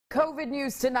COVID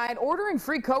news tonight. Ordering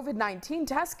free COVID-19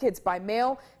 test kits by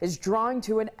mail is drawing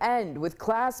to an end with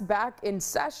class back in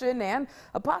session and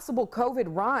a possible COVID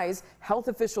rise. Health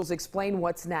officials explain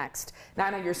what's next.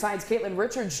 9 on your side's Caitlin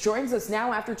Richards joins us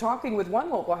now after talking with one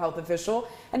local health official.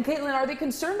 And Caitlin, are they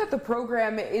concerned that the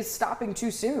program is stopping too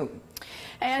soon?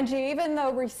 Angie, even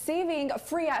though receiving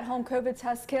free at-home COVID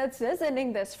test kits is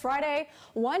ending this Friday,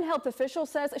 one health official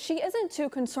says she isn't too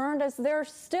concerned as there are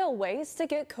still ways to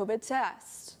get COVID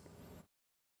tests.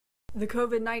 The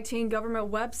COVID-19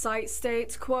 government website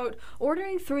states, quote,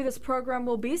 ordering through this program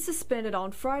will be suspended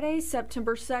on Friday,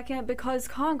 September 2nd because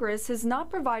Congress has not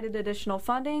provided additional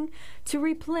funding to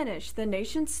replenish the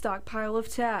nation's stockpile of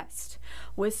tests.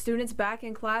 With students back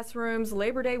in classrooms,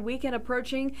 Labor Day weekend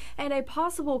approaching, and a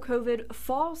possible COVID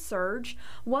fall surge,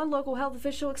 one local health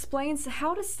official explains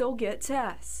how to still get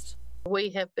tests.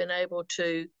 We have been able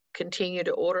to continue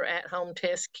to order at-home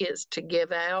test kits to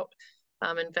give out.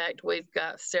 In fact, we've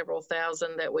got several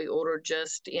thousand that we ordered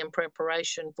just in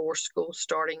preparation for school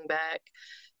starting back.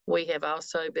 We have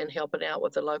also been helping out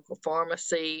with the local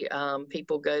pharmacy.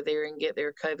 People go there and get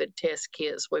their COVID test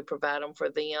kits. We provide them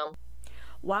for them.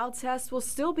 While tests will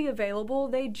still be available,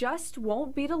 they just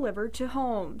won't be delivered to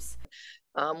homes.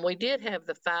 We did have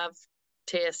the 5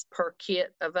 tests per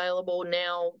kit available.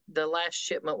 Now the last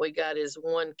shipment we got is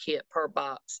 1 kit per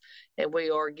box, and we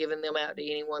are giving them out to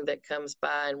anyone that comes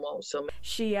by and wants them.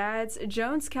 She adds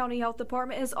Jones County Health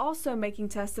Department is also making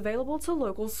tests available to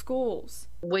local schools.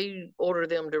 We order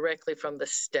them directly from the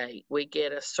state. We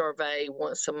get a survey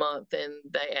once a month and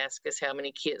they ask us how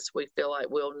many kits we feel like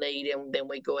we'll need, and then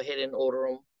we go ahead and order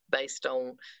them based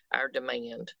on our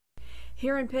demand.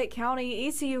 Here in Pitt County,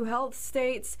 ECU Health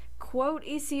states, quote,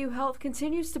 ECU Health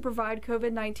continues to provide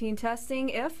COVID-19 testing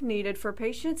if needed for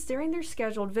patients during their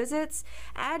scheduled visits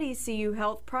at ECU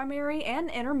Health primary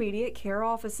and intermediate care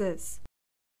offices.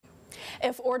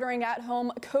 If ordering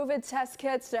at-home COVID test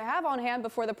kits to have on hand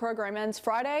before the program ends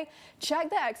Friday, check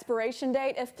the expiration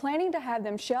date if planning to have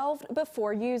them shelved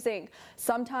before using.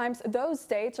 Sometimes those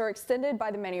dates are extended by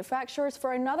the manufacturers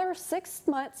for another 6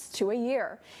 months to a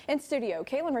year. In studio,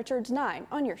 Caitlin Richards, 9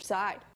 on your side.